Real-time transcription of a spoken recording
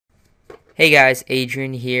Hey guys,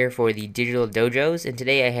 Adrian here for the Digital Dojos, and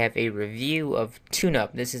today I have a review of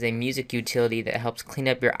TuneUp. This is a music utility that helps clean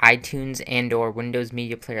up your iTunes and/or Windows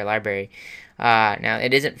Media Player library. Now,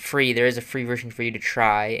 it isn't free. There is a free version for you to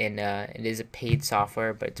try, and it is a paid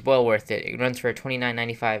software, but it's well worth it. It runs for a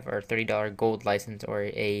 $29.95 or $30 gold license or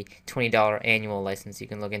a $20 annual license. You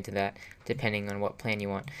can look into that depending on what plan you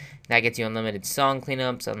want. That gets you unlimited song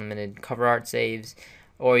cleanups, unlimited cover art saves,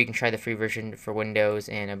 or you can try the free version for Windows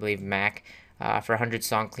and I believe Mac for 100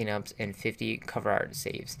 song cleanups and 50 cover art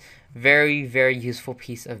saves. Very, very useful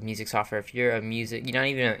piece of music software. If you're you're not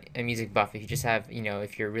even a music buff. If you just have,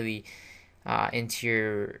 if you're really into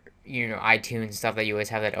your, iTunes stuff that you always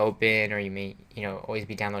have that open, or you may, always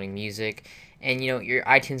be downloading music, and your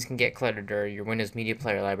iTunes can get cluttered, or your Windows Media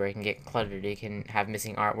Player library can get cluttered. It can have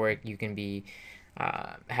missing artwork. You can be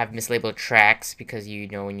have mislabeled tracks because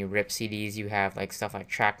when you rip CDs you have like stuff like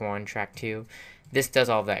track 1, track 2. This does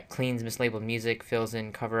all of that. Cleans mislabeled music, fills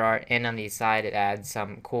in cover art, and on the side it adds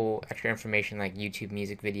some cool extra information like YouTube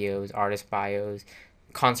music videos, artist bios,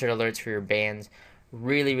 concert alerts for your bands.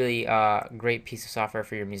 Really, really great piece of software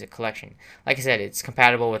for your music collection. Like I said, it's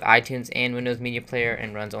compatible with iTunes and Windows Media Player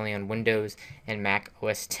and runs only on Windows and Mac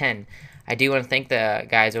OS 10. I do want to thank the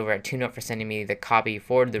guys over at TuneUp for sending me the copy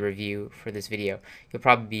for the review for this video. You'll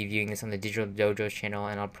probably be viewing this on the Digital Dojo's channel,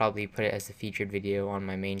 and I'll probably put it as the featured video on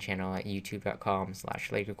my main channel at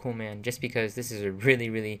youtube.com/LakerCoolman, just because this is a really,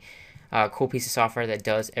 really cool piece of software that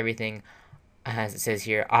does everything, as it says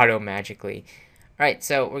here, auto-magically. Alright,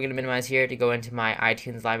 so we're going to minimize here to go into my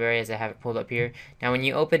iTunes library as I have it pulled up here. Now when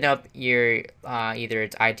you open up your, either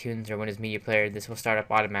it's iTunes or Windows Media Player, this will start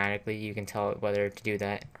up automatically. You can tell it whether to do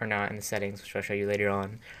that or not in the settings, which I'll show you later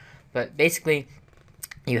on. But basically,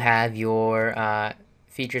 you have your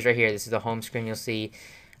features right here. This is the home screen. You'll see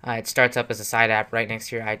it starts up as a side app right next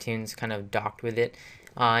to your iTunes, kind of docked with it.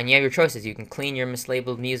 And you have your choices. You can clean your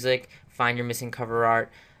mislabeled music, find your missing cover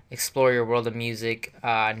art, explore your world of music,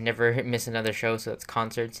 never miss another show, so that's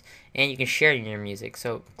concerts, and you can share your music.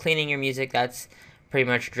 So cleaning your music, that's pretty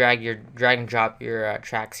much drag and drop your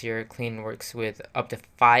tracks here. Clean works with up to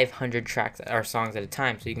 500 tracks or songs at a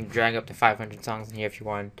time, so you can drag up to 500 songs in here if you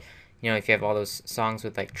want. If you have all those songs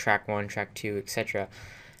with like track 1, track 2, etc.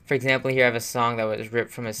 For example, here I have a song that was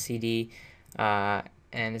ripped from a CD,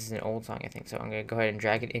 and this is an old song, I think. So I'm going to go ahead and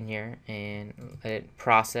drag it in here and let it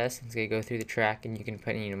process. It's going to go through the track, and you can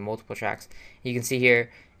put in multiple tracks. You can see here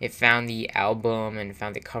it found the album and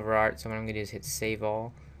found the cover art. So what I'm going to do is hit save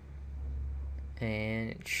all, and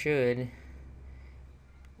it should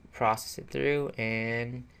process it through,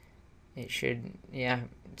 and it should, yeah.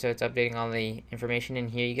 So it's updating all the information, and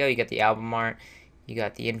here you go. You got the album art, you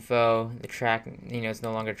got the info, the track. It's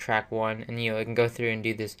no longer track 1, and I can go through and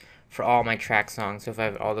do this for all my track songs. So if I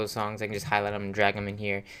have all those songs, I can just highlight them and drag them in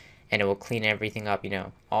here, and it will clean everything up.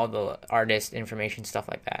 All the artist information, stuff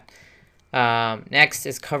like that. Next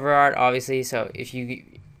is cover art, obviously. So if you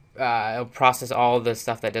it'll process all the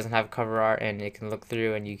stuff that doesn't have cover art, and it can look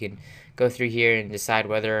through, and you can go through here and decide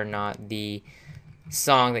whether or not the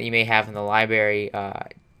song that you may have in the library,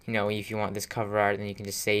 if you want this cover art, then you can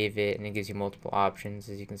just save it, and it gives you multiple options,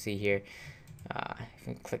 as you can see here. If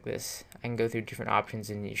you click this, I can go through different options,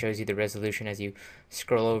 and it shows you the resolution as you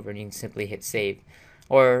scroll over, and you can simply hit save.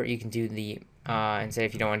 Or you can do the, instead,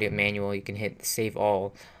 if you don't want to do it manual, you can hit the save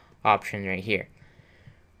all option right here.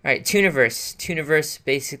 Alright, Tuniverse. Tuniverse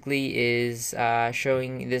basically is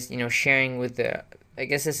showing this, sharing with the, I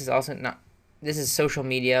guess this is also not, this is social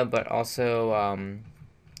media, but also,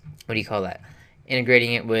 what do you call that?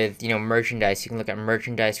 Integrating it with, merchandise. You can look at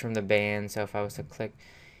merchandise from the band. So if I was to click,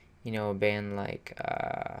 a band like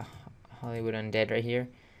Hollywood Undead right here,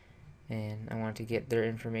 and I want to get their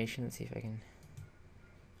information. Let's see if I can.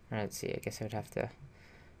 Alright, let's see. I guess I would have to.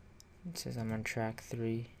 It says I'm on track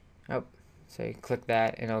 3. Oh, so you click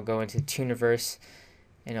that, and it'll go into Tuniverse,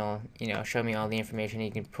 and it'll, show me all the information.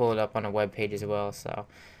 You can pull it up on a web page as well. So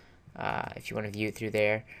if you want to view it through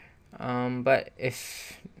there. But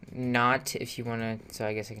if not, if you want to, so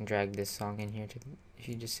I guess I can drag this song in here. If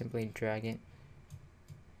you just simply drag it,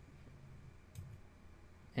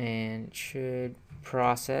 and it should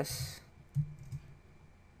process.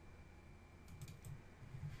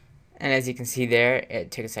 And as you can see there,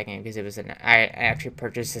 it took a second because it was I actually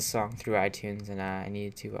purchased this song through iTunes, and I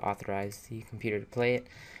needed to authorize the computer to play it.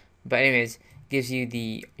 But anyways, gives you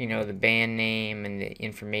the the band name and the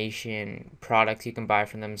information, products you can buy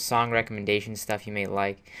from them, song recommendations, stuff you may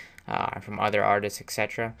like from other artists,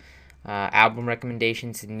 etc. Album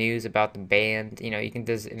recommendations, news about the band. You can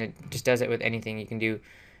and it just does it with anything. You can do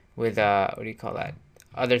with what do you call that?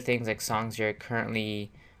 Other things like songs you're currently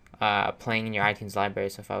playing in your iTunes library.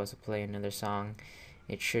 So if I was to play another song,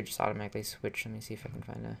 it should just automatically switch. Let me see if I can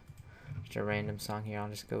find just a random song here. I'll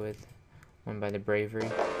just go with one by The Bravery.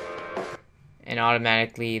 And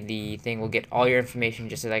automatically the thing will get all your information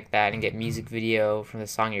just like that, and get music video from the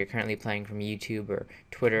song you're currently playing from YouTube or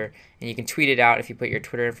Twitter, and you can tweet it out if you put your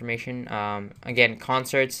Twitter information. Again,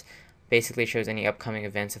 concerts basically shows any upcoming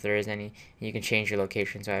events if there is any, and you can change your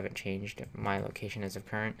location, so I haven't changed my location as of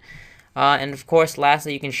current. And of course,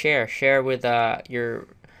 lastly, you can share with your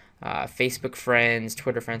Facebook friends,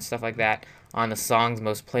 Twitter friends, stuff like that, on the songs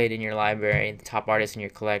most played in your library, the top artists in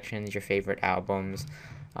your collections, your favorite albums,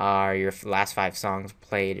 your last 5 songs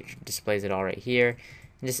played. It displays it all right here.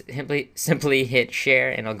 And just simply hit share,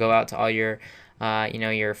 and it'll go out to all your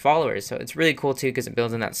your followers. So it's really cool too, because it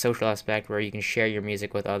builds in that social aspect where you can share your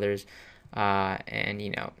music with others, and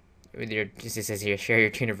with your, just it says here, share your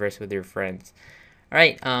Tuniverse with your friends. All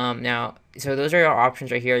right, now, so those are your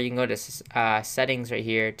options right here. You can go to settings right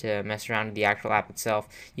here to mess around with the actual app itself.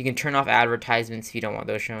 You can turn off advertisements if you don't want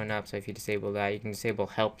those showing up. So if you disable that, you can disable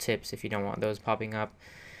help tips if you don't want those popping up.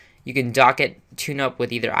 You can docket TuneUp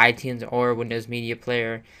with either iTunes or Windows Media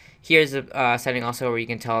Player. Here's a setting also where you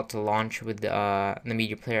can tell it to launch with the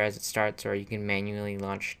Media Player as it starts, or you can manually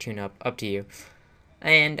launch TuneUp, up to you.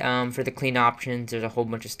 And for the clean options, there's a whole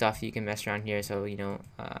bunch of stuff you can mess around here. So,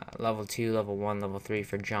 level 2, level 1, level 3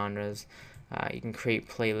 for genres. You can create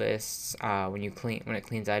playlists when it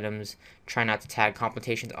cleans items. Try not to tag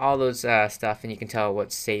computations, all those stuff, and you can tell what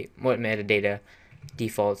metadata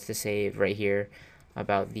defaults to save right here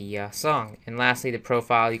about the song. And lastly, the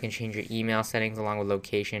profile. You can change your email settings along with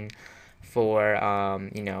location for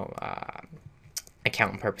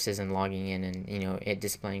account purposes and logging in, and it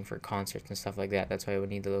displaying for concerts and stuff like that. That's why I would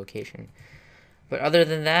need the location. But other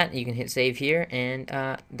than that, you can hit save here, and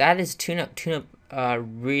that is TuneUp. TuneUp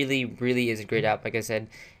really is a great app. Like I said,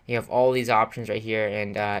 you have all these options right here,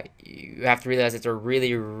 and you have to realize it's a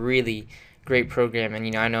really great program.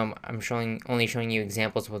 And I know I'm only showing you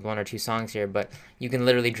examples with 1 or 2 songs here, but you can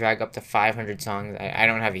literally drag up to 500 songs. I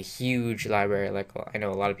don't have a huge library like I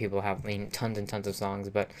know a lot of people have, tons and tons of songs,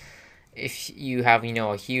 but if you have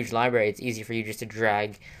a huge library, it's easy for you just to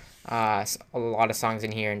drag a lot of songs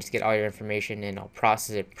in here and just get all your information, and I'll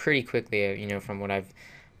process it pretty quickly, from what I've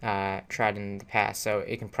tried in the past. So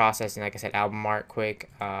it can process, and like I said, album art quick,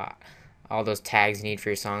 all those tags you need for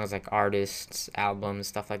your songs, like artists, albums,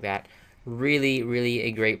 stuff like that. Really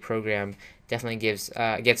a great program. Definitely gets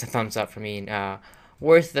a thumbs up for me.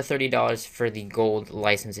 Worth the $30 for the gold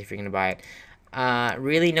license if you're gonna buy it.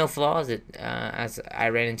 Really no flaws. As I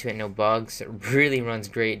ran into it, no bugs. It really runs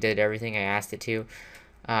great. Did everything I asked it to.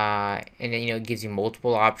 And then, it gives you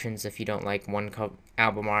multiple options if you don't like one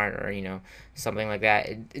album art or something like that.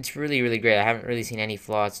 It's really great. I haven't really seen any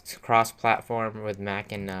flaws. It's cross-platform with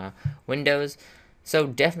Mac and Windows. So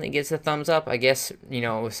definitely gets a thumbs up. I guess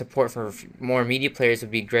support for more media players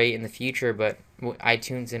would be great in the future, but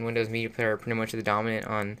iTunes and Windows Media Player are pretty much the dominant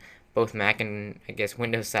on both Mac and I guess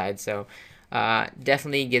Windows side. So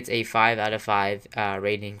definitely gets a 5 out of 5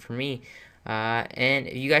 rating for me. And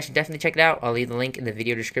you guys should definitely check it out. I'll leave the link in the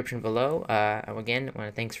video description below. Again, I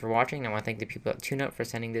want to thanks for watching. I want to thank the people at TuneUp for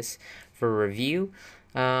sending this for a review.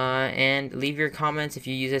 And leave your comments if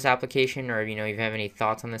you use this application, or if you have any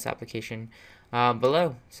thoughts on this application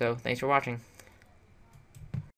below. So thanks for watching.